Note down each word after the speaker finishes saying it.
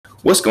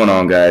What's going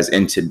on, guys?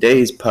 In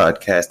today's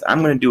podcast,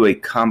 I'm going to do a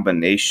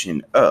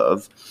combination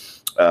of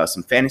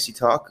some fantasy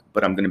talk,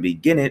 but I'm going to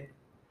begin it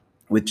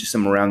with just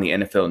some around the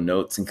NFL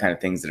notes and kind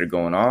of things that are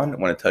going on. I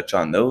want to touch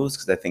on those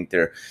because I think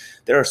there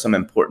are some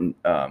important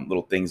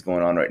little things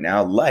going on right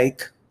now.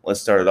 Like, let's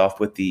start it off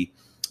with the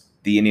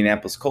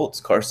Indianapolis Colts.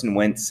 Carson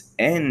Wentz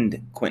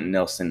and Quentin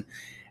Nelson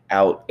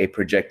out a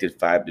projected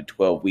 5 to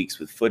 12 weeks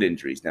with foot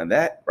injuries. Now,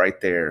 that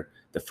right there,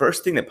 the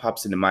first thing that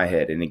pops into my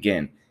head, and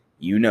again,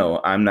 you know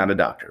I'm not a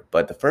doctor,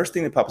 but the first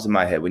thing that pops in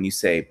my head when you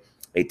say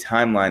a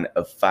timeline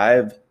of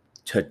 5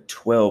 to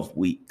 12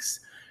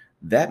 weeks,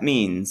 that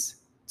means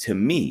to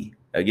me,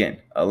 again,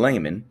 a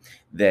layman,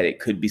 that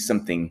it could be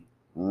something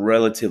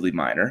relatively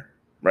minor,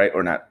 right?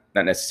 Or not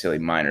necessarily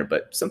minor,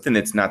 but something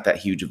that's not that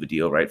huge of a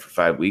deal, right? For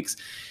 5 weeks.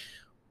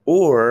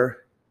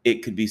 Or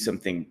it could be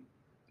something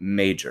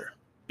major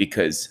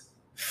because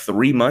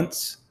 3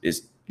 months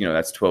is,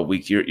 that's 12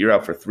 weeks. You're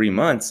out for 3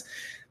 months.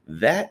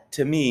 That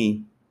to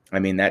me, I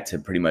mean, that to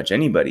pretty much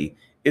anybody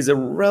is a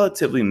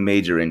relatively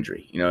major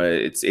injury.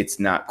 It's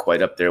not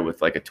quite up there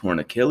with like a torn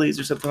Achilles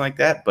or something like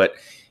that, but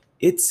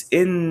it's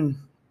in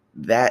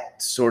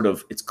that sort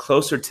of, it's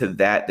closer to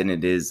that than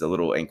it is a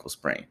little ankle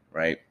sprain,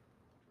 right?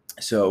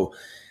 So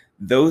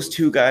those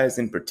two guys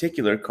in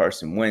particular,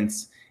 Carson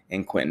Wentz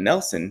and Quentin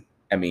Nelson,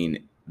 I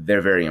mean,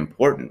 they're very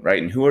important,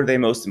 right? And who are they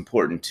most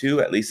important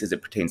to, at least as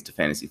it pertains to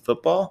fantasy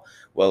football?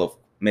 Well,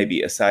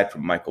 maybe aside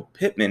from Michael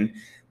Pittman,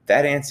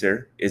 that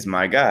answer is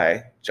my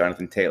guy,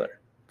 Jonathan Taylor.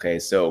 Okay,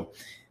 so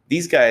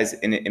these guys,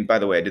 and by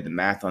the way, I did the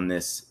math on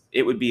this.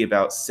 It would be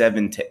about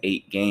 7 to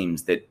 8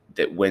 games that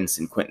Wentz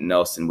and Quentin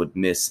Nelson would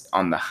miss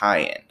on the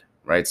high end,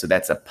 right? So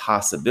that's a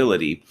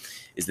possibility,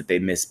 is that they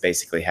miss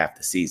basically half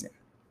the season.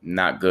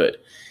 Not good.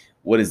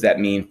 What does that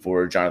mean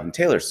for Jonathan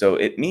Taylor? So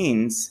it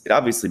means, it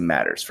obviously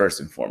matters, first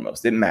and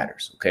foremost. It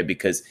matters, okay?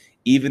 Because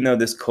even though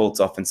this Colts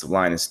offensive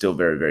line is still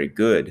very, very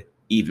good,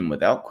 even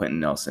without Quentin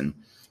Nelson,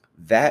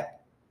 that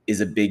is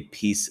a big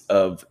piece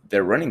of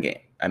their running game.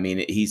 I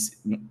mean,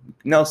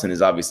 Nelson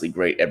is obviously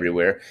great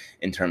everywhere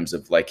in terms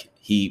of, like,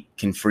 he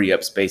can free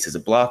up space as a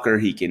blocker.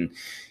 He can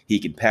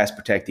pass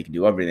protect. He can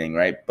do everything,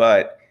 right?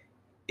 But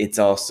it's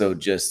also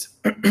just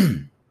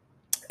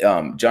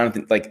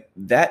Jonathan, like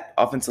that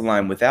offensive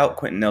line without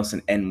Quentin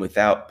Nelson and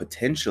without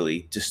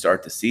potentially, to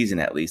start the season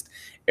at least,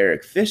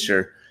 Eric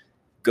Fisher,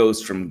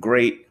 goes from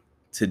great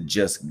to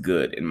just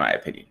good, in my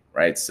opinion,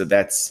 right? So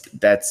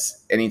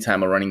that's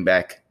anytime a running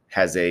back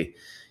has a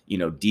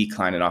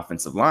decline in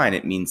offensive line,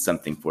 it means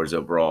something for his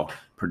overall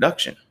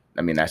production.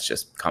 I mean, that's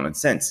just common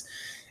sense.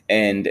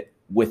 And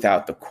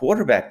without the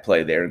quarterback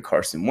play there in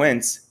Carson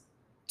Wentz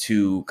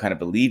to kind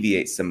of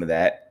alleviate some of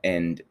that,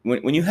 and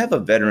when you have a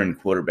veteran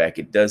quarterback,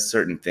 it does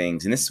certain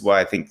things, and this is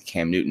why I think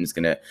Cam Newton is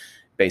going to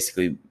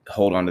basically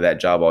hold on to that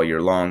job all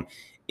year long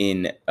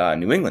in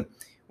New England.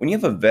 When you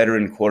have a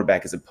veteran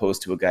quarterback as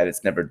opposed to a guy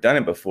that's never done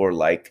it before,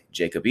 like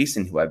Jacob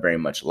Eason, who I very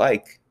much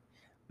like,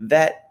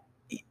 that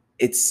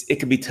it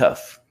can be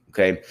tough.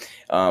 Okay,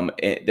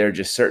 there are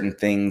just certain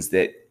things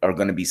that are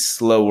going to be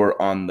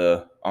slower on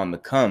the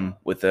come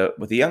with a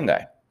young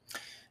guy.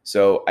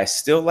 So I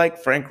still like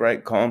Frank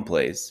Reich calling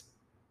plays,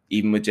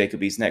 even with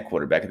Jacob Eason at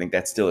quarterback. I think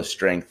that's still a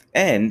strength.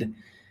 And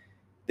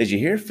did you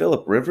hear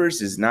Phillip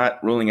Rivers is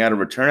not ruling out a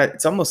return?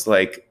 It's almost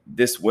like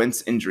this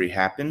Wentz injury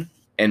happened,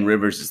 and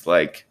Rivers is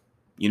like,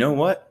 you know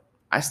what?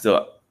 I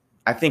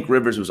think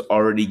Rivers was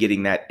already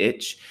getting that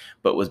itch,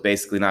 but was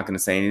basically not going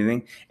to say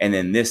anything. And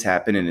then this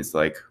happened, and it's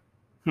like,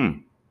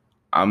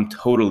 I'm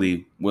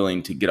totally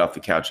willing to get off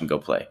the couch and go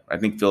play. I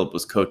think Phillip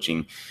was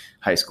coaching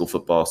high school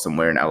football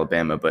somewhere in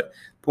Alabama, but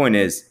point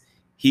is,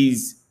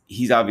 he's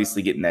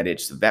obviously getting that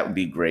itch, so that would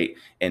be great,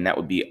 and that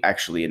would be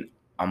actually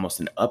almost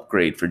an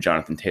upgrade for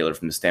Jonathan Taylor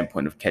from the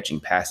standpoint of catching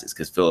passes,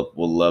 because Phillip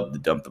will love to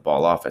dump the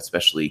ball off,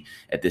 especially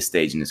at this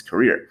stage in his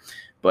career.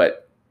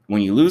 But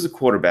when you lose a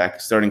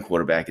starting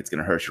quarterback, it's going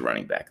to hurt your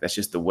running back. That's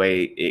just the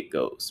way it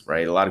goes,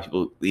 right? A lot of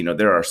people,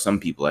 there are some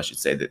people, I should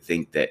say, that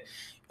think that,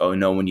 oh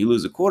no, when you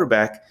lose a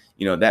quarterback,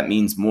 that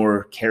means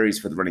more carries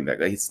for the running back.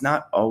 Like, it's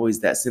not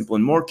always that simple.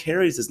 And more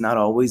carries does not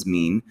always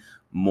mean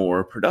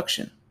more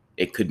production.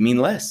 It could mean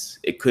less.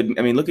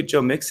 Look at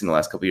Joe Mixon the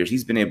last couple of years.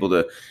 He's been able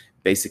to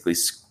basically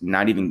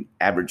not even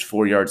average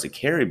 4 yards a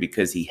carry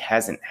because he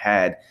hasn't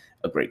had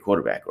a great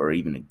quarterback or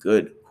even a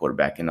good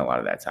quarterback in a lot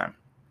of that time.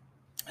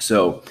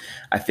 So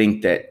I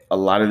think that a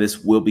lot of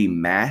this will be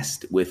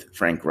masked with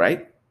Frank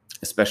Reich,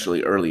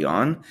 especially early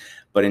on.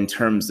 But in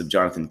terms of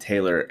Jonathan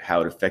Taylor,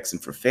 how it affects him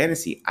for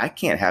fantasy, I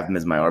can't have him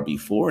as my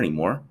RB4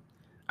 anymore.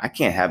 I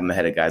can't have him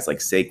ahead of guys like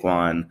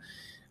Saquon,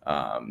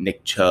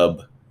 Nick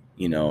Chubb,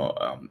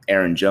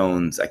 Aaron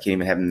Jones. I can't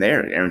even have him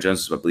there. Aaron Jones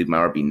is, I believe,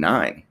 my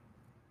RB9.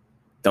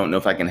 Don't know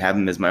if I can have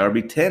him as my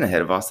RB10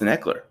 ahead of Austin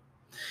Eckler.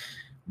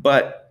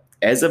 But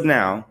as of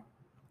now,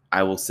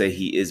 I will say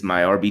he is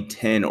my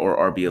RB10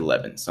 or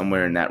RB11,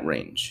 somewhere in that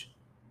range.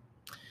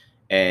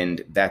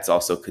 And that's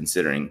also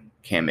considering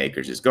Cam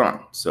Akers is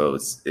gone. So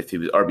if he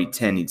was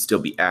RB10, he'd still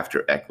be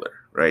after Eckler,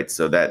 right?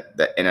 So that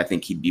and I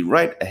think he'd be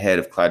right ahead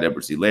of Clyde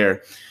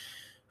Edwards-Helaire,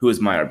 who is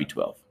my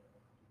RB12.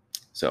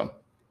 So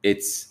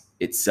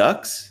it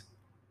sucks,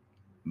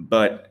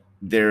 but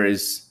there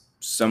is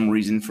some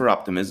reason for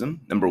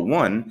optimism. Number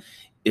one,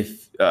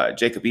 if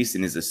Jacob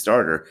Eason is a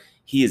starter,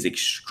 he is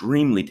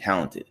extremely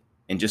talented.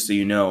 And just so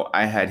you know,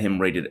 I had him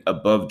rated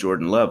above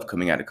Jordan Love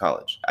coming out of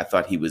college. I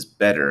thought he was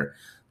better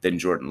than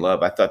Jordan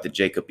Love. I thought that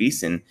Jacob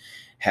Eason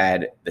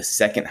had the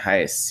second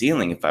highest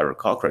ceiling, if I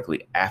recall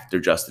correctly, after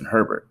Justin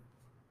Herbert.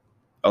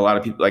 A lot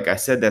of people, like I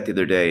said that the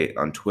other day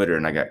on Twitter,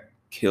 and I got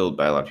killed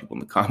by a lot of people in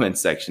the comments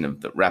section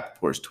of the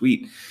Rappaport's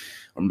tweet,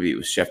 or maybe it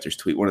was Schefter's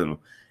tweet, one of them.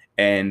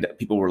 And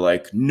people were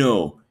like,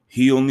 no,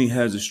 he only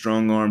has a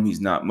strong arm.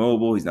 He's not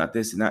mobile. He's not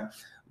this and that.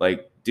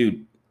 Like,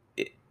 dude,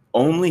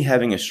 only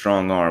having a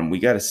strong arm, we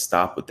got to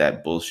stop with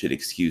that bullshit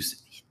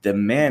excuse. The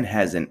man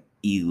has an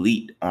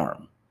elite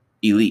arm.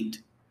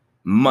 Elite.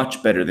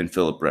 Much better than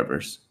Phillip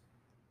Rivers,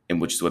 and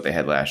which is what they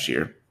had last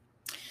year.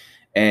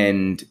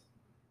 And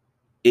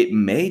it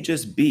may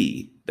just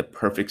be the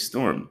perfect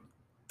storm.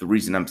 The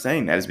reason I'm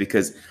saying that is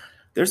because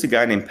there's a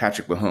guy named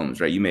Patrick Mahomes,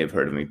 right? You may have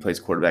heard of him. He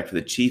plays quarterback for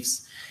the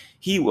Chiefs.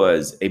 He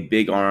was a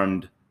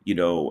big-armed,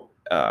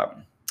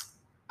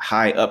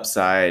 high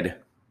upside,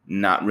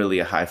 not really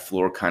a high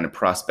floor kind of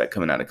prospect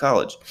coming out of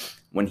college.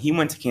 When he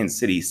went to Kansas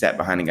City, he sat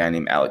behind a guy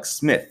named Alex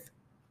Smith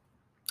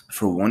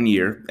for 1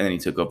 year, and then he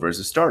took over as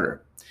a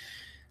starter.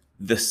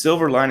 The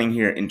silver lining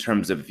here, in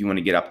terms of if you want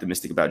to get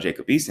optimistic about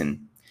Jacob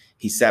Eason,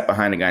 he sat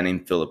behind a guy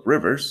named Phillip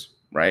Rivers,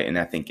 right? And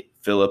I think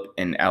Phillip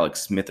and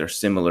Alex Smith are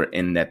similar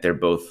in that they're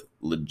both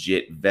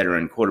legit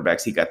veteran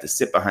quarterbacks. He got to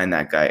sit behind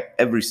that guy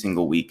every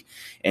single week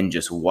and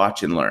just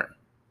watch and learn.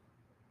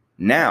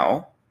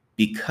 Now,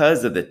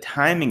 because of the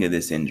timing of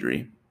this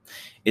injury,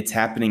 it's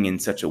happening in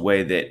such a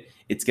way that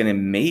it's going to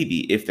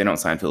maybe, if they don't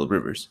sign Phillip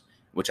Rivers,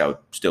 which I would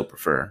still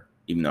prefer,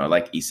 even though I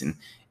like Eason,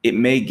 it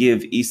may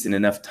give Eason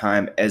enough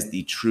time as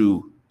the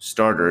true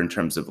starter in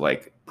terms of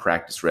like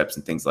practice reps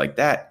and things like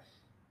that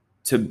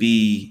to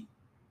be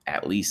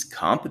at least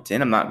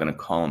competent. I'm not going to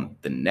call him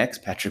the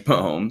next Patrick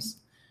Mahomes,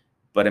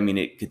 but I mean,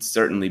 it could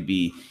certainly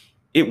be.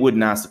 It would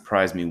not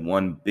surprise me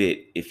one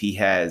bit if he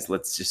has,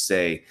 let's just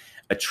say,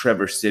 a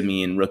Trevor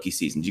Siemian rookie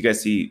season. Did you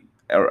guys see,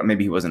 or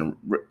maybe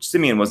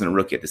Siemian wasn't a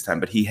rookie at this time,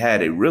 but he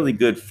had a really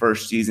good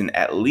first season,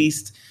 at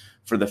least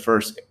for the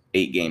first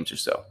 8 games or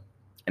so.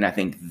 And I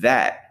think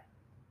that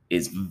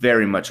is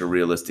very much a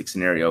realistic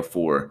scenario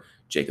for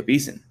Jacob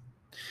Eason.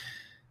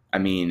 I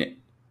mean,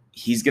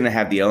 he's going to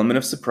have the element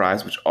of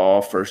surprise, which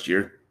all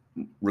first-year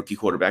rookie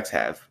quarterbacks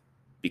have,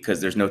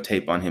 because there's no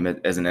tape on him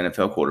as an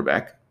NFL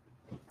quarterback.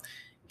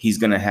 He's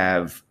going to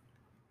have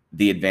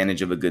the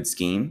advantage of a good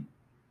scheme,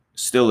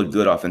 still a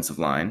good offensive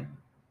line,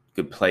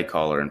 good play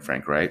caller in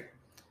Frank Wright,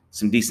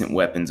 some decent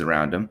weapons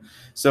around him.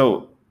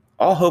 So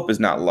all hope is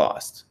not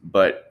lost.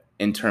 But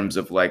in terms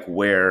of like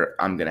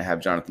where I'm going to have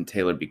Jonathan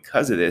Taylor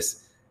because of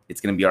this, it's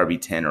going to be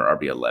RB10 or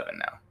RB11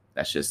 now.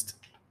 That's just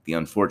the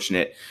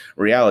unfortunate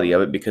reality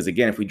of it, because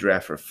again, if we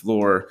draft for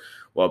floor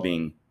while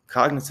being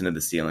cognizant of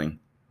the ceiling,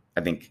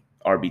 I think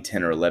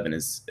RB10 or 11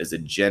 is a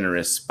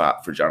generous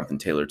spot for Jonathan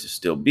Taylor to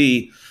still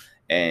be,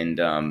 and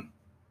I'm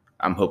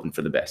hoping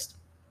for the best.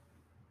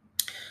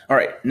 All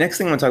right, next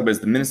thing I want to talk about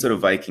is the Minnesota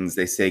Vikings.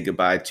 They say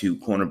goodbye to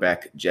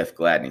cornerback Jeff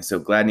Gladney. So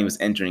Gladney was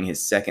entering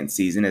his second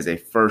season as a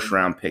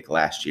first-round pick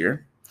last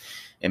year.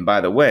 And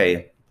by the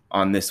way,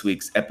 on this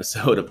week's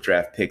episode of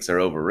Draft Picks Are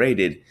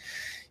Overrated,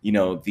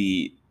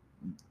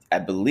 I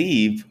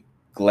believe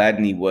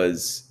Gladney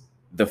was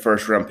the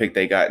first-round pick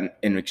they got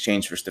in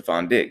exchange for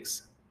Stephon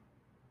Diggs.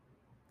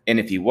 And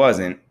if he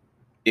wasn't,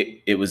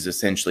 it was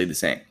essentially the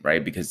same,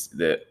 right? Because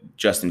the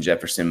Justin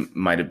Jefferson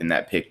might have been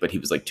that pick, but he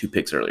was like 2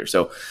 picks earlier.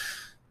 So,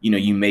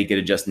 you may get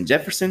a Justin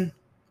Jefferson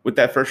with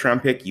that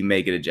first-round pick. You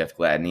may get a Jeff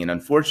Gladney. And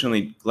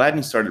unfortunately,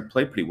 Gladney started to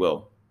play pretty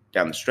well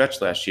down the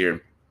stretch last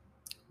year.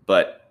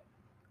 But,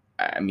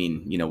 I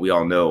mean, we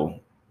all know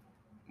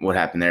what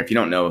happened there. If you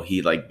don't know,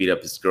 he beat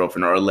up his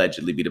girlfriend, or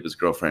allegedly beat up his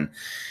girlfriend.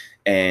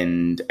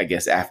 And I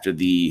guess after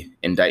the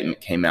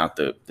indictment came out,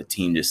 the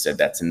team just said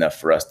that's enough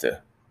for us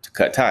to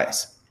cut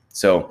ties.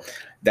 So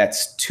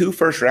that's 2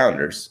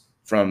 first-rounders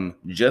from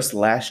just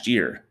last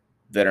year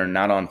that are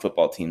not on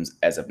football teams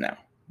as of now,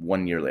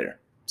 1 year later.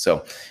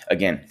 So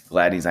again,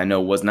 Gladney's, I know,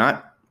 was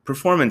not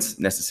performance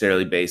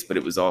necessarily based, but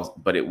it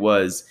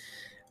was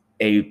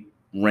a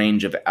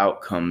range of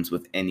outcomes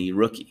with any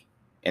rookie.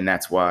 And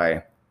that's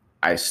why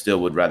I still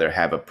would rather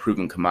have a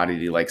proven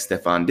commodity like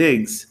Stephon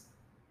Diggs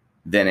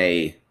than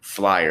a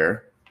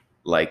flyer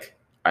like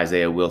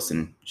Isaiah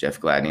Wilson, Jeff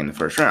Gladney in the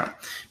first round,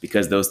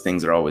 because those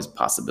things are always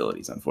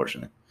possibilities,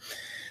 unfortunately.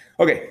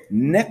 Okay,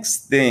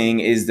 next thing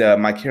is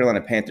my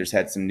Carolina Panthers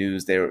had some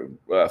news. Their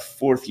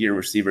 4th-year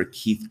receiver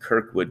Keith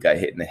Kirkwood got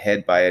hit in the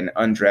head by an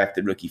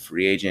undrafted rookie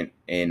free agent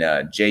in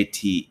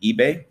JT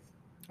EBay.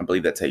 I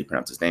believe that's how you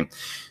pronounce his name.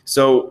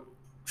 So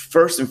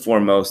first and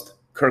foremost,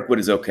 Kirkwood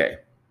is okay.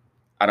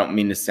 I don't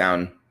mean to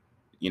sound,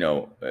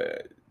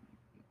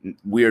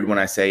 weird when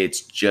I say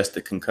it's just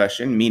a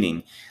concussion,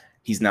 meaning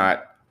he's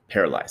not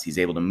paralyzed. He's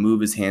able to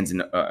move his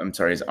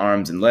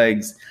arms and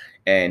legs,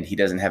 and he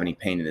doesn't have any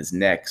pain in his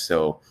neck.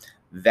 So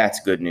That's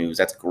good news.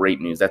 That's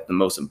great news. That's the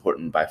most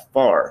important by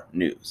far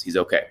news. He's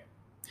okay.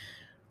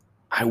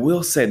 I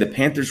will say the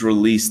Panthers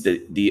released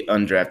the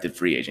undrafted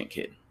free agent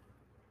kid.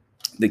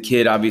 The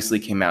kid obviously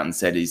came out and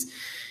said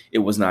it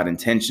was not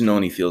intentional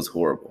and he feels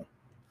horrible.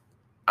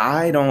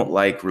 I don't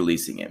like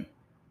releasing him.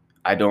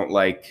 I don't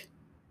like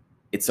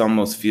it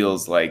almost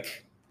feels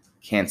like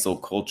cancel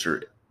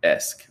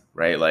culture-esque,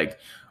 right? Like,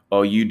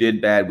 oh, you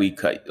did bad, we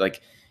cut.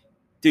 Like,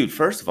 dude,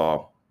 first of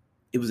all,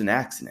 it was an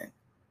accident.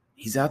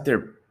 He's out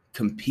there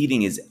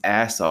competing his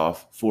ass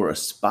off for a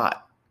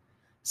spot.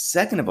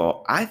 Second of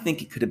all, I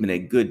think it could have been a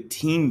good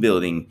team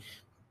building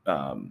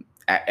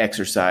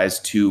exercise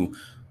to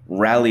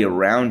rally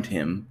around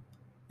him.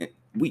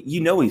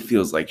 He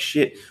feels like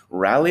shit.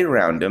 Rally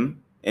around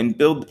him and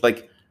build,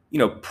 like,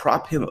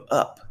 prop him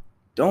up.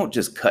 Don't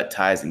just cut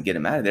ties and get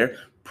him out of there.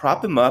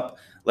 Prop him up.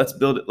 Let's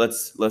build it.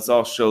 Let's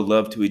all show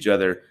love to each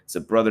other. It's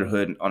a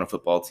brotherhood on a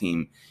football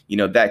team.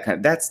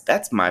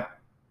 That's my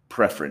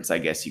preference, I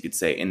guess you could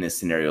say, in this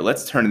scenario.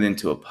 Let's turn it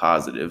into a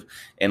positive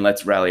and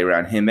let's rally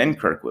around him and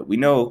Kirkwood. We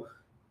know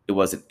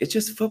it's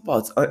just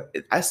football.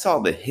 I saw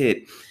the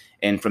hit,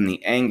 and from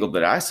the angle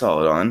that I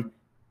saw it on,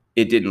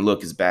 it didn't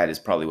look as bad as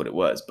probably what it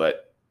was.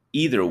 But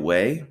either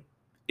way,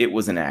 it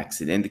was an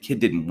accident. The kid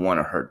didn't want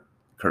to hurt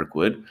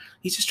Kirkwood.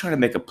 He's just trying to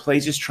make a play,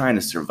 just trying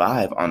to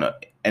survive on an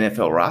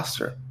NFL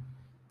roster.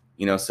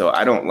 So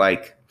I don't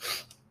like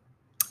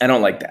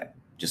that.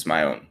 Just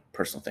my own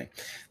personal thing.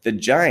 The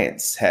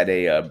Giants had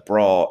a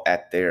brawl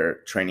at their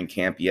training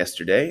camp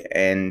yesterday,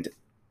 and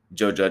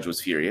Joe Judge was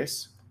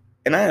furious.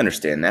 And I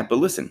understand that. But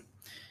listen,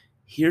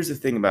 here's the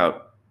thing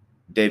about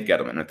Dave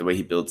Gettleman, right, the way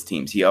he builds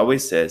teams. He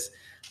always says,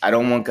 I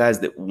don't want guys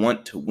that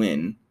want to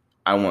win.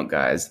 I want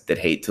guys that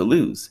hate to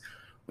lose.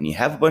 When you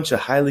have a bunch of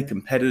highly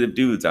competitive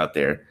dudes out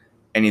there,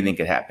 anything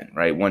could happen,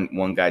 right?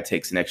 One guy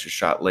takes an extra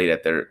shot late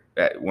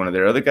at one of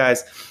their other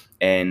guys,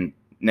 and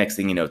next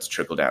thing you know, it's a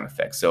trickle-down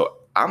effect. So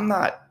I'm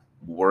not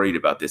worried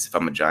about this if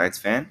I'm a Giants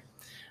fan.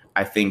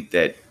 I think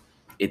that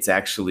it's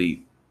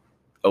actually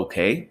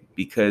okay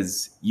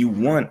because you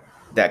want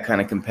that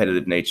kind of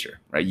competitive nature,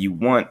 right? You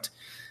want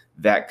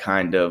that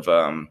kind of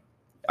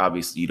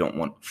obviously you don't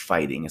want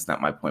fighting. It's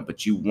not my point,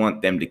 but you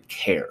want them to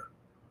care.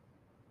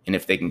 And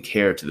if they can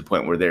care to the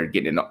point where they're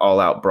getting into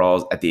all-out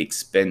brawls at the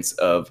expense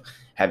of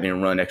having to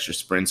run extra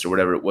sprints or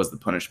whatever it was the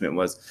punishment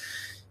was,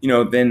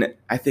 then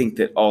I think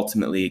that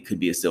ultimately it could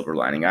be a silver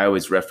lining. I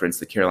always reference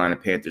the Carolina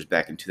Panthers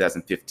back in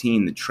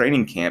 2015, the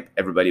training camp.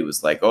 Everybody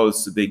was like, oh, this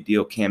is a big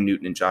deal. Cam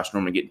Newton and Josh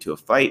Norman get into a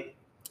fight.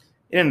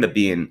 It ended up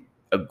being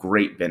a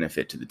great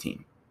benefit to the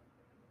team.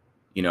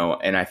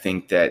 And I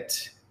think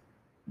that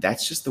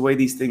that's just the way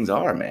these things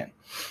are, man.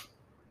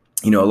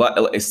 A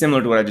lot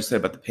similar to what I just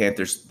said about the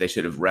Panthers. They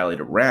should have rallied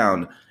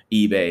around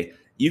eBay.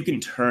 You can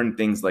turn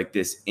things like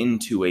this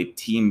into a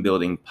team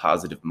building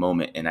positive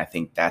moment. And I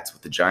think that's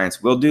what the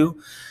Giants will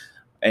do.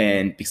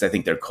 And because I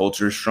think their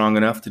culture is strong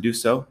enough to do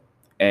so.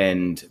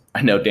 And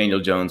I know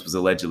Daniel Jones was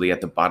allegedly at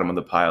the bottom of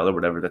the pile or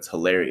whatever. That's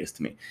hilarious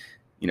to me.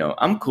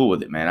 I'm cool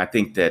with it, man. I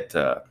think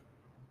that,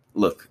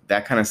 look,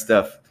 that kind of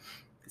stuff,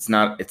 it's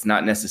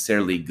not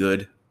necessarily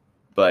good,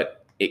 but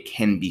it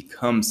can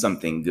become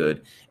something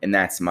good. And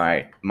that's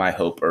my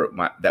hope,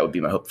 that would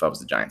be my hope if I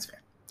was a Giants fan.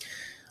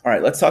 All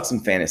right, let's talk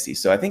some fantasy.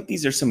 So I think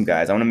these are some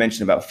guys. I want to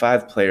mention about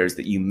 5 players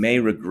that you may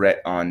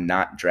regret on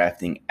not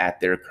drafting at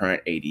their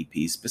current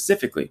ADP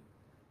specifically.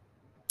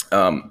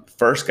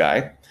 First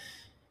guy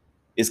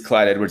is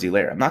Clyde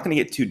Edwards-Helaire. I'm not going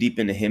to get too deep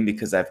into him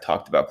because I've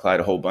talked about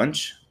Clyde a whole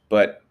bunch,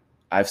 but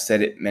I've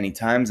said it many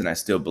times and I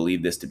still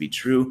believe this to be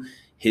true.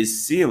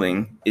 His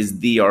ceiling is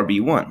the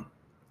RB1.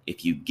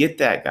 If you get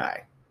that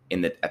guy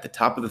at the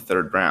top of the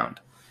 3rd round,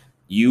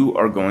 you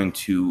are going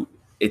to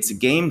 – it's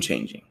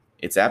game-changing.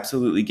 It's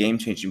absolutely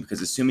game-changing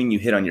because assuming you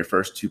hit on your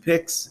first 2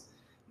 picks,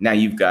 now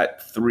you've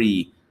got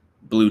 3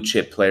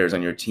 blue-chip players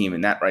on your team,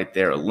 and that right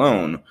there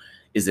alone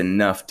is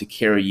enough to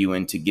carry you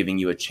into giving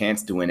you a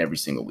chance to win every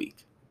single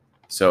week.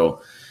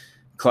 So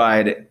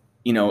Clyde,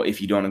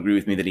 if you don't agree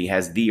with me that he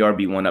has the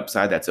RB1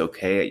 upside, that's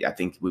okay. I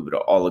think we would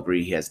all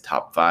agree he has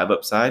top 5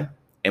 upside.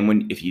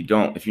 And if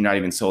you're not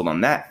even sold on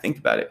that, think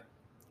about it.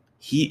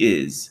 He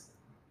is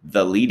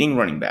the leading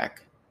running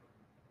back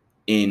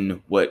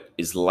in what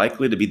is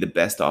likely to be the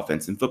best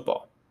offense in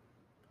football.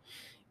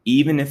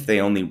 Even if they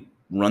only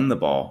run the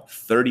ball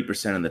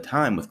 30% of the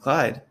time with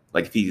Clyde,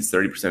 like if he gets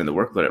 30% of the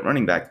workload at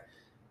running back,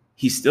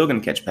 he's still going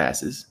to catch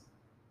passes,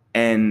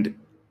 and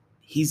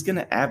he's going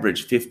to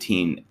average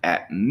 15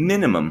 at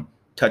minimum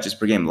touches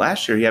per game.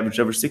 Last year, he averaged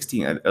over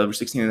 16 and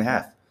a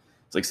half.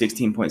 It's like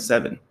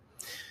 16.7.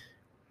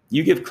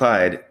 You give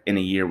Clyde in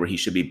a year where he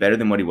should be better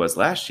than what he was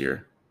last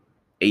year,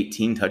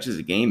 18 touches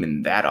a game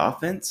in that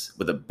offense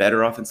with a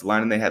better offensive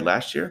line than they had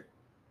last year,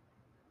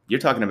 you're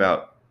talking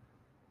about,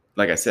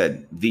 like I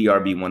said, the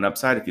RB1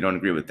 upside. If you don't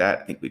agree with that,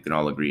 I think we can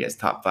all agree as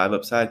top 5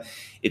 upside.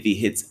 If he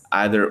hits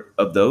either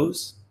of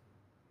those,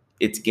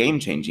 it's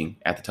game-changing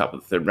at the top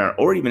of the 3rd round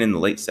or even in the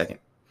late 2nd.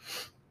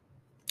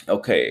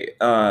 Okay,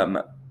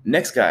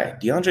 next guy,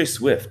 DeAndre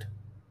Swift.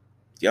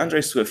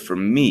 DeAndre Swift, for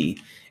me,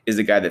 is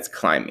a guy that's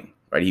climbing,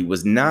 right? He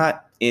was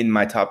not in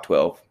my top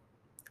 12,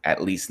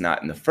 at least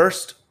not in the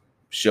first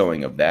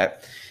showing of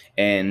that.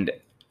 And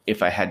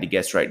if I had to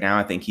guess right now,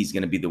 I think he's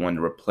going to be the one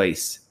to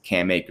replace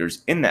Cam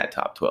Akers in that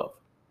top 12.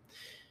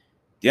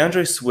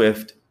 DeAndre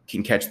Swift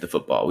can catch the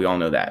football. We all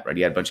know that, right?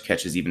 He had a bunch of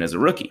catches even as a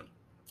rookie.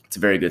 It's a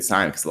very good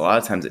sign because a lot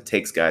of times it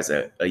takes guys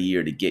a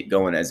year to get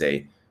going as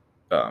a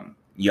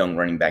young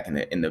running back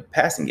in the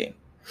passing game.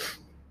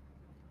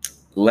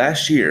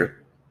 Last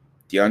year,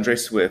 DeAndre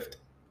Swift,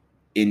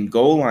 in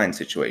goal line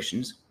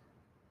situations,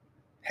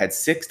 had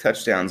 6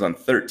 touchdowns on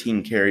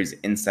 13 carries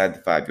inside the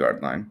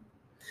 5-yard line.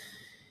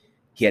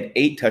 He had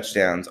 8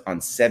 touchdowns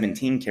on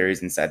 17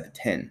 carries inside the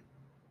 10.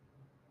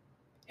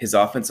 His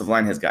offensive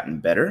line has gotten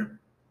better.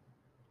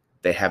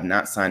 They have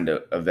not signed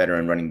a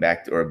veteran running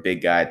back or a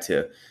big guy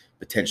to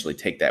potentially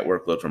take that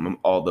workload from him,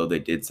 although they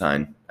did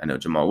sign, I know,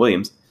 Jamal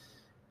Williams.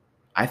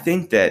 I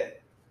think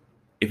that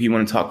if you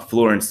want to talk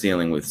floor and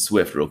ceiling with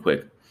Swift real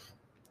quick,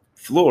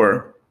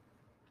 floor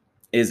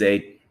is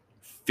a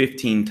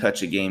 15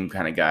 touch a game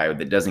kind of guy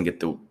that doesn't get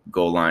the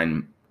goal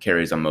line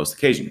carries on most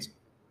occasions,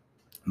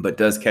 but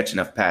does catch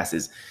enough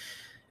passes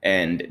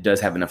and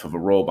does have enough of a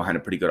role behind a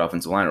pretty good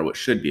offensive line, or what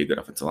should be a good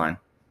offensive line,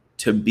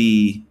 to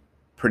be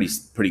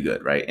pretty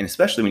good, right? And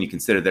especially when you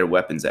consider their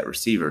weapons at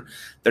receiver,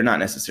 they're not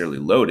necessarily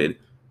loaded.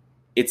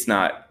 It's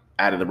not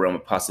out of the realm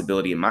of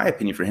possibility, in my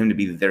opinion, for him to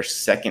be their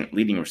second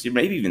leading receiver,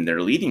 maybe even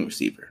their leading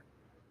receiver.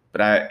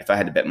 But if I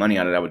had to bet money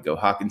on it, I would go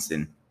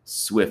Hockenson,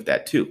 Swift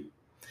at 2.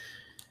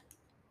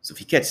 So if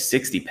he catches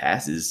 60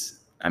 passes,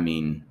 I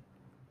mean,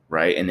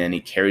 right, and then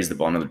he carries the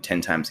ball another 10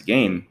 times a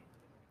game,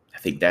 I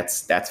think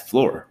that's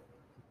floor.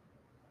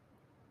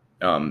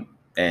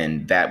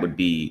 And that would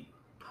be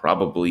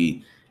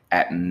probably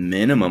at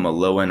minimum a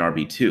low-end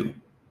RB2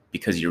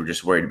 because you're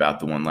just worried about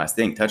the one last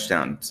thing,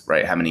 touchdowns,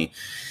 right? How many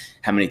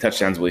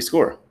touchdowns will he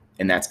score?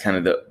 And that's kind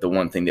of the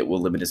one thing that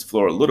will limit his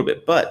floor a little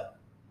bit. But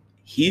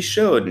he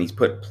showed, and he's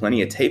put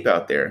plenty of tape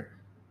out there,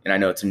 and I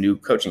know it's a new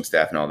coaching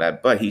staff and all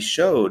that, but he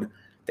showed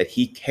that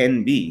he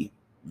can be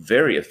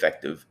very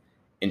effective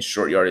in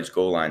short yardage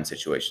goal line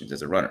situations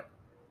as a runner.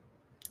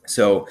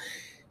 So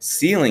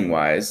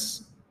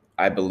ceiling-wise,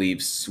 I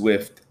believe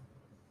Swift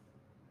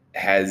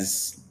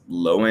has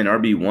low-end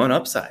RB1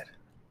 upside.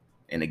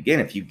 And again,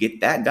 if you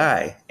get that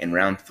guy in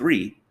round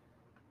 3,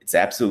 it's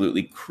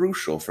absolutely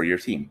crucial for your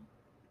team.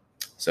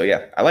 So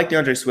yeah, I like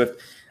DeAndre Swift.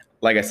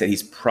 Like I said,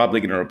 he's probably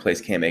going to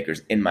replace Cam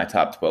Akers in my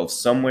top 12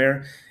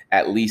 somewhere.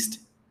 At least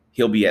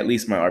he'll be at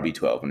least my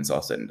RB12 when it's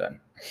all said and done.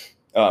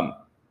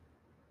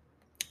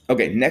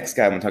 Okay, next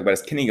guy I want to talk about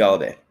is Kenny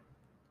Golladay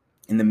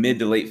in the mid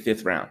to late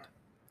 5th round.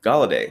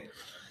 Golladay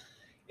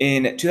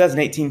in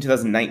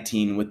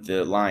 2018-2019 with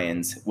the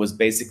Lions was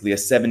basically a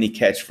 70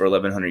 catch for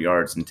 1,100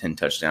 yards and 10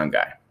 touchdown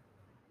guy.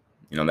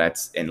 You know,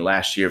 and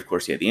last year, of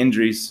course, he had the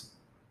injuries,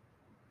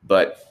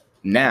 but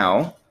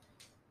now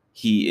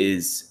he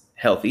is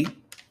healthy.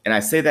 And I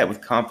say that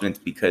with confidence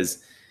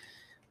because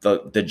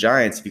the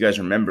Giants, if you guys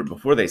remember,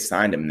 before they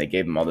signed him and they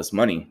gave him all this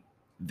money,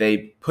 they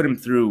put him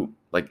through,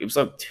 it was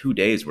 2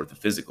 days worth of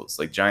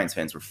physicals. Giants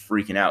fans were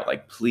freaking out,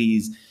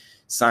 please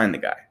sign the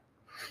guy.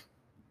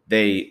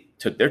 They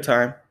took their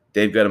time.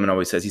 Dave Gettleman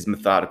always says he's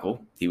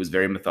methodical. He was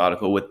very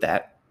methodical with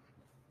that.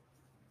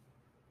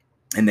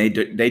 And they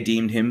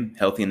deemed him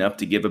healthy enough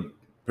to give a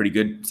pretty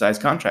good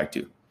sized contract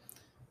to.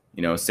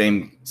 You know,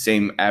 same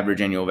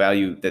average annual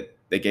value that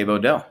they gave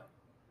Odell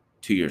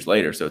 2 years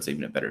later, so it's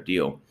even a better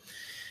deal.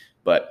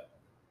 But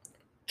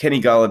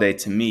Kenny Golladay,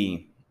 to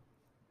me,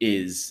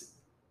 is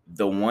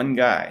the one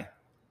guy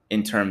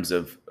in terms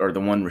of, or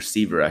the one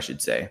receiver, I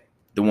should say,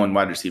 the one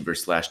wide receiver /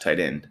 tight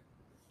end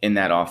in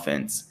that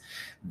offense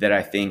that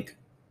I think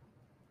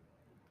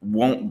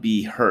won't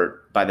be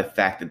hurt by the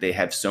fact that they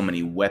have so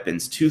many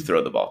weapons to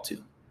throw the ball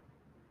to.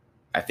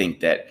 I think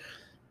that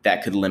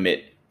could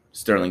limit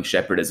Sterling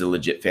Shepard as a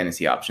legit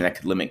fantasy option. That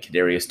could limit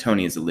Kadarius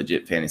Toney as a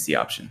legit fantasy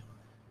option.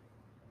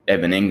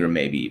 Evan Ingram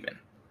maybe even.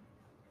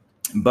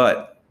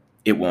 But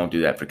it won't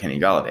do that for Kenny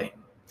Golladay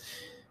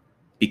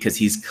because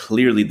he's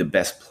clearly the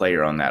best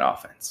player on that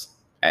offense,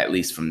 at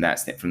least from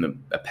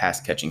a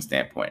pass catching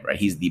standpoint, right?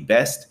 He's the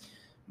best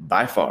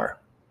by far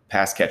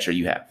pass catcher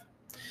you have.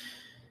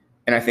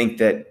 And I think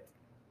that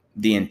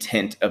the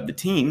intent of the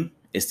team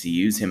is to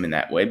use him in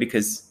that way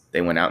because they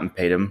went out and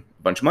paid him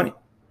a bunch of money.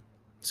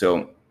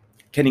 So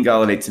Kenny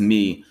Golladay, to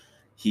me,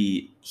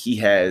 he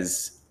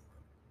has,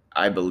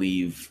 I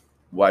believe,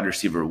 wide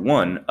receiver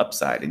 1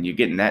 upside, and you're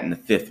getting that in the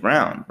 5th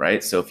round,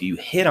 right? So if you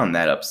hit on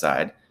that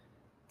upside,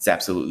 it's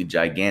absolutely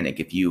gigantic.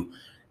 If you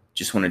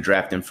just want to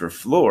draft him for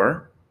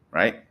floor,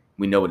 right?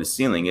 We know what his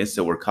ceiling is,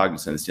 so we're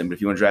cognizant of the ceiling. But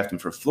if you want to draft him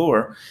for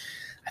floor,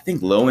 I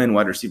think low-end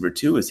wide receiver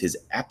 2 is his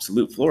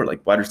absolute floor,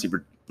 wide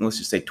receiver, let's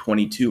just say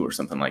 22 or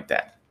something like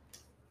that.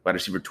 Wide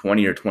receiver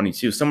 20 or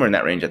 22, somewhere in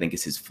that range, I think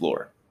is his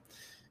floor.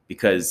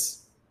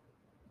 Because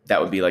that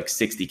would be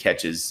 60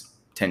 catches,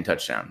 10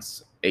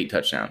 touchdowns, 8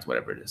 touchdowns,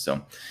 whatever it is.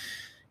 So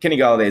Kenny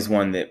Golladay is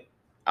one that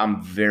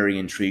I'm very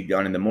intrigued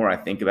on, and the more I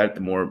think about it,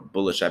 the more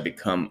bullish I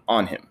become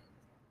on him.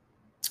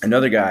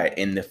 Another guy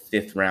in the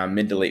 5th round,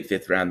 mid to late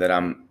 5th round, that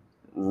I'm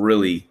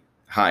really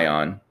high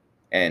on,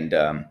 and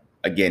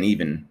again,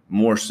 even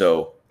more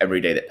so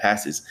every day that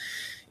passes,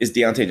 is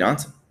Deontay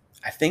Johnson.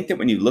 I think that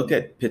when you look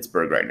at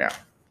Pittsburgh right now,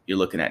 you're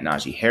looking at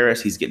Najee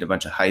Harris. He's getting a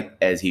bunch of hype,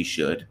 as he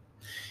should.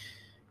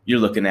 You're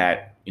looking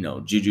at,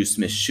 Juju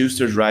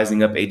Smith-Schuster's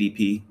rising up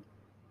ADP.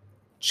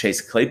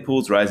 Chase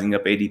Claypool's rising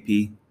up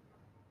ADP.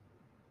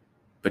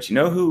 But you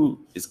know who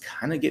is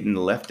kind of getting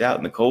left out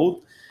in the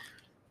cold?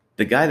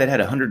 The guy that had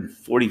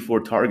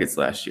 144 targets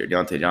last year,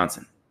 Deontay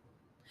Johnson.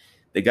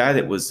 The guy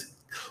that was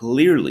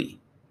clearly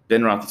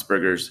Ben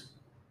Roethlisberger's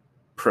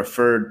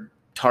preferred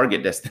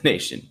target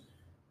destination.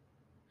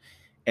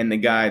 And the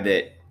guy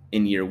that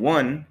in year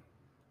one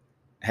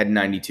had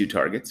 92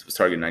 targets, was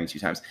targeted 92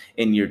 times.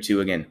 In year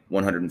two, again,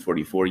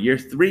 144. Year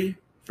three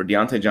for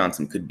Deontay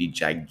Johnson could be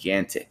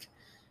gigantic.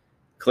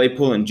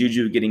 Claypool and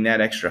Juju getting that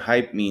extra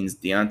hype means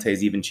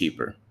Deontay's even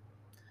cheaper.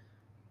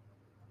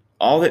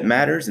 All that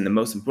matters, and the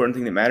most important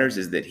thing that matters,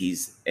 is that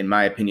he's, in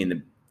my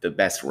opinion, the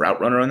best route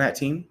runner on that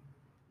team.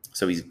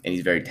 So he's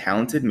very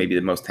talented, maybe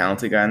the most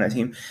talented guy on that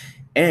team.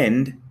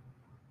 And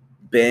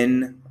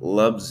Ben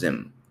loves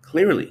him.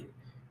 Clearly.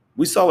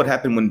 We saw what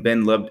happened when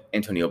Ben loved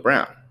Antonio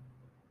Brown.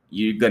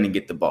 You're going to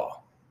get the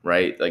ball,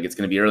 right? Like, it's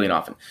going to be early and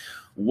often.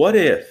 What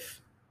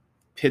if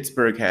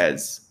Pittsburgh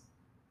has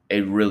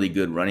a really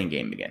good running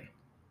game again?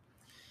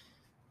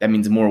 That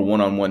means more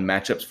one-on-one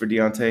matchups for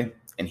Deontay,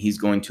 and he's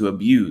going to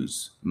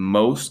abuse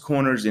most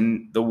corners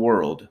in the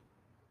world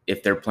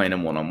if they're playing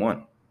him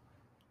one-on-one.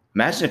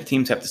 Imagine if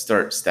teams have to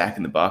start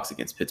stacking the box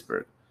against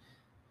Pittsburgh.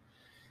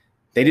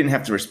 They didn't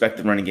have to respect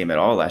the running game at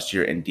all last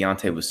year, and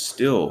Deontay was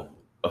still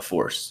a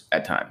force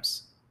at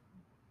times.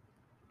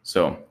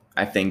 So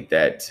I think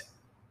that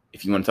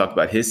if you want to talk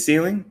about his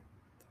ceiling,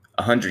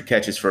 100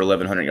 catches for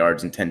 1,100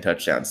 yards and 10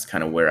 touchdowns is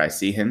kind of where I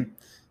see him.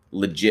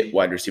 Legit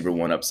wide receiver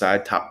one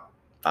upside, top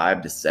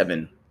 5 to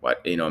 7,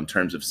 in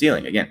terms of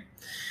ceiling again.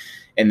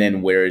 And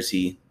then where is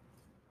he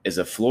as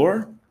a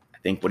floor? I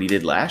think what he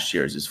did last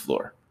year is his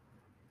floor.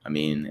 I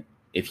mean,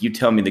 if you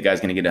tell me the guy's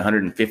going to get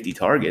 150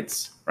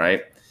 targets,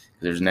 right?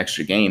 There's an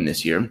extra game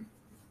this year.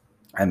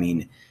 I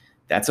mean,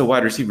 that's a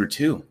wide receiver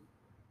too,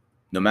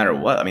 no matter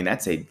what. I mean,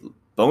 that's a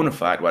bona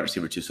fide wide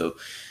receiver too. So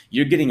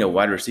you're getting a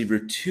wide receiver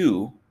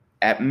 2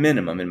 at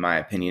minimum, in my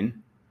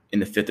opinion, in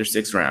the 5th or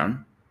 6th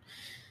round.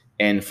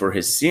 And for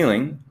his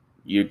ceiling,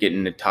 you're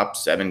getting a top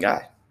 7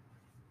 guy.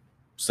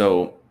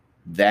 So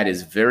that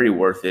is very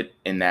worth it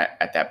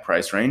at that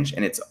price range.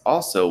 And it's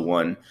also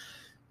one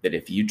that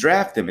if you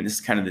draft him, and this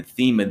is kind of the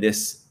theme of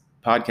this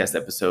podcast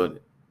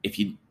episode, if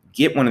you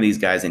get one of these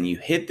guys and you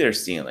hit their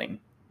ceiling,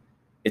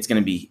 it's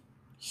going to be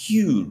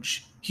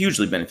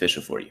hugely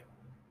beneficial for you.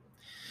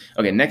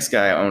 Okay, next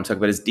guy I want to talk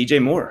about is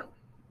DJ Moore.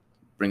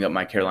 Bring up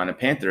my Carolina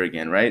Panther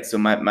again, right? So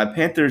my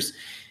Panthers,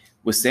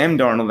 with Sam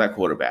Darnold at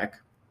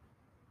quarterback,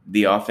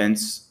 the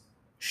offense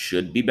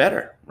should be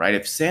better, right?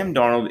 If Sam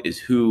Darnold is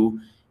who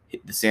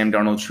the Sam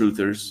Darnold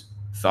truthers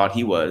thought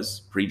he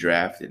was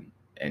pre-draft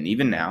and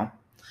even now,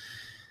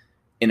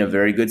 in a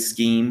very good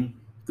scheme,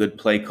 good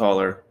play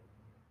caller,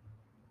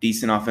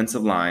 decent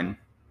offensive line,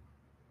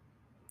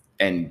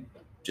 and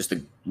just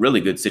a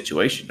really good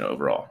situation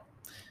overall,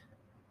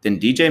 then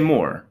DJ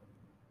Moore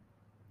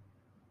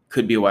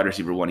could be a wide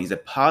receiver 1. He's a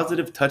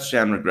positive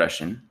touchdown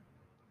regression.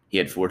 He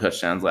had 4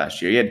 touchdowns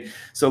last year.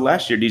 So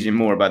last year, DJ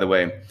Moore, by the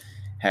way,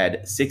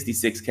 had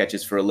 66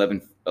 catches for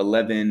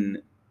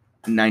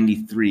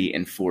 1193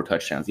 and 4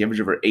 touchdowns. He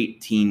averaged over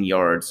 18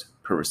 yards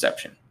per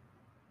reception.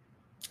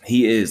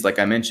 He is, like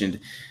I mentioned,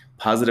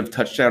 positive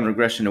touchdown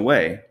regression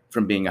away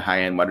from being a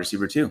high-end wide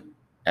receiver 2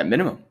 at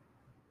minimum.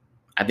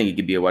 I think he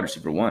could be a wide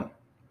receiver 1,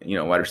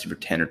 wide receiver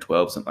 10 or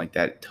 12, something like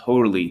that.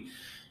 Totally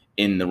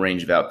in the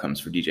range of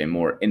outcomes for DJ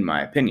Moore, in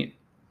my opinion.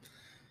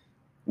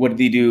 What did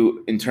he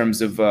do in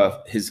terms of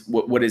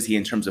what is he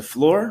in terms of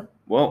floor?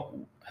 Well,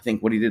 I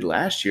think what he did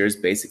last year is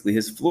basically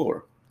his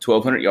floor.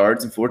 1,200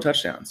 yards and 4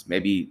 touchdowns,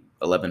 maybe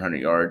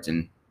 1,100 yards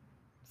and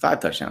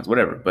 5 touchdowns,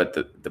 whatever. But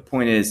the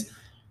point is,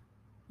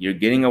 you're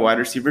getting a wide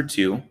receiver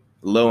 2,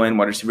 low-end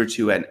wide receiver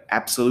 2 at an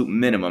absolute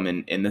minimum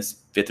in this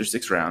 5th or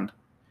 6th round.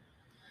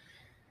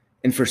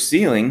 And for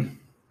ceiling,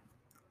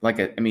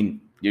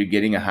 you're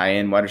getting a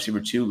high-end wide receiver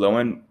 2,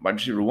 low-end wide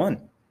receiver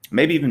 1,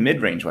 maybe even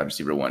mid-range wide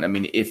receiver 1. I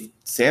mean, if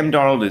Sam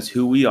Darnold is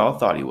who we all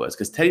thought he was,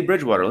 because Teddy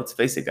Bridgewater, let's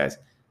face it, guys,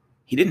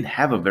 he didn't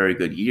have a very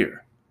good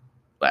year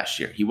last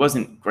year. He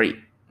wasn't great,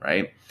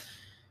 right?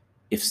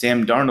 If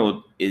Sam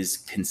Darnold is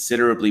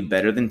considerably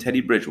better than Teddy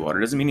Bridgewater,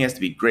 doesn't mean he has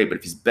to be great, but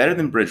if he's better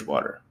than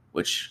Bridgewater,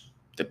 which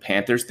the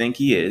Panthers think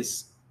he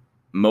is,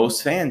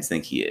 most fans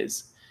think he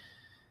is,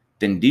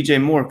 then DJ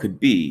Moore could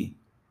be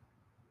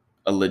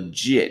a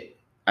legit,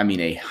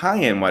 a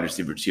high-end wide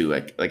receiver 2,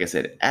 like I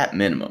said, at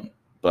minimum.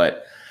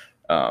 But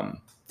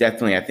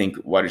definitely I think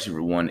wide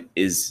receiver 1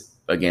 is,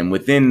 again,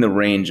 within the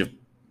range of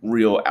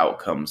real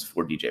outcomes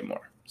for DJ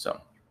Moore.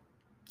 So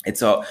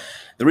it's all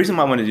the reason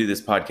why I want to do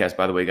this podcast,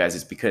 by the way, guys,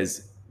 is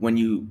because when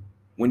you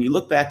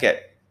look back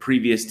at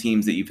previous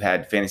teams that you've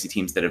had, fantasy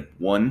teams that have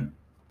won,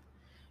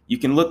 you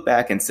can look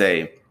back and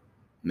say,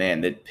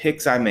 man, the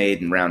picks I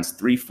made in rounds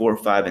 3, 4,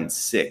 5, and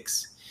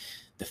 6,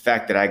 the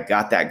fact that I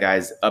got that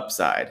guy's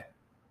upside,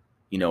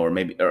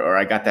 or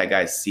I got that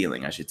guy's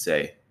ceiling, I should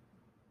say,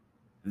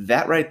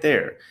 that right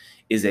there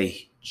is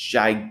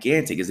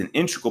an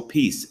integral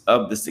piece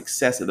of the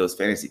success of those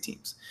fantasy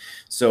teams.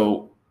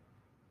 So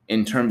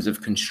in terms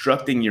of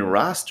constructing your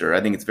roster,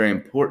 I think it's very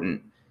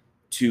important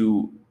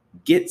to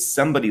get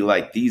somebody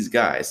like these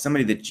guys,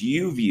 somebody that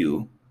you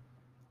view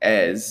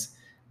as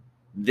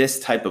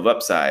this type of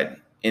upside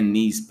in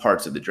these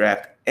parts of the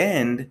draft.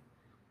 And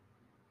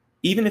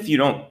even if you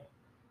don't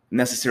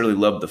necessarily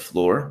love the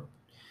floor,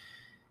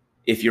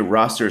 if your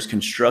roster is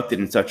constructed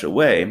in such a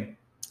way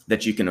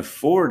that you can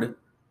afford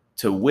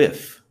to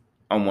whiff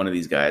on one of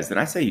these guys, then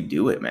I say you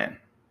do it, man.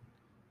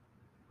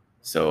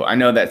 So I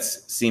know that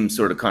seems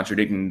sort of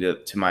contradicting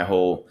to my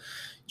whole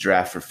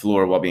draft for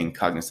floor while being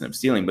cognizant of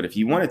ceiling. But if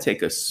you want to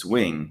take a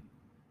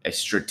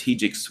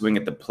strategic swing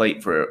at the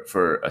plate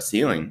for a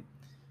ceiling,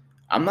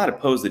 I'm not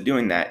opposed to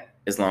doing that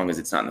as long as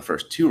it's not in the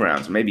first 2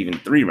 rounds or maybe even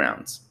 3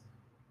 rounds.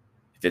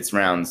 If it's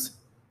rounds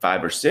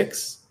 5 or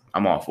 6,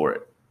 I'm all for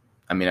it.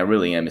 I mean, I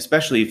really am,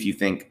 especially if you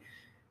think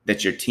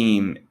that your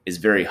team is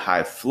very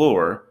high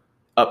floor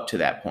up to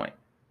that point,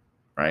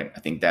 right? I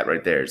think that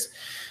right there is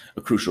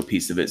a crucial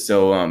piece of it.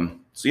 So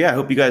yeah, I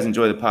hope you guys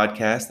enjoy the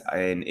podcast.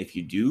 And if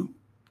you do,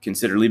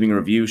 consider leaving a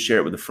review, share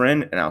it with a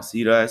friend, and I'll see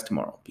you guys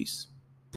tomorrow. Peace.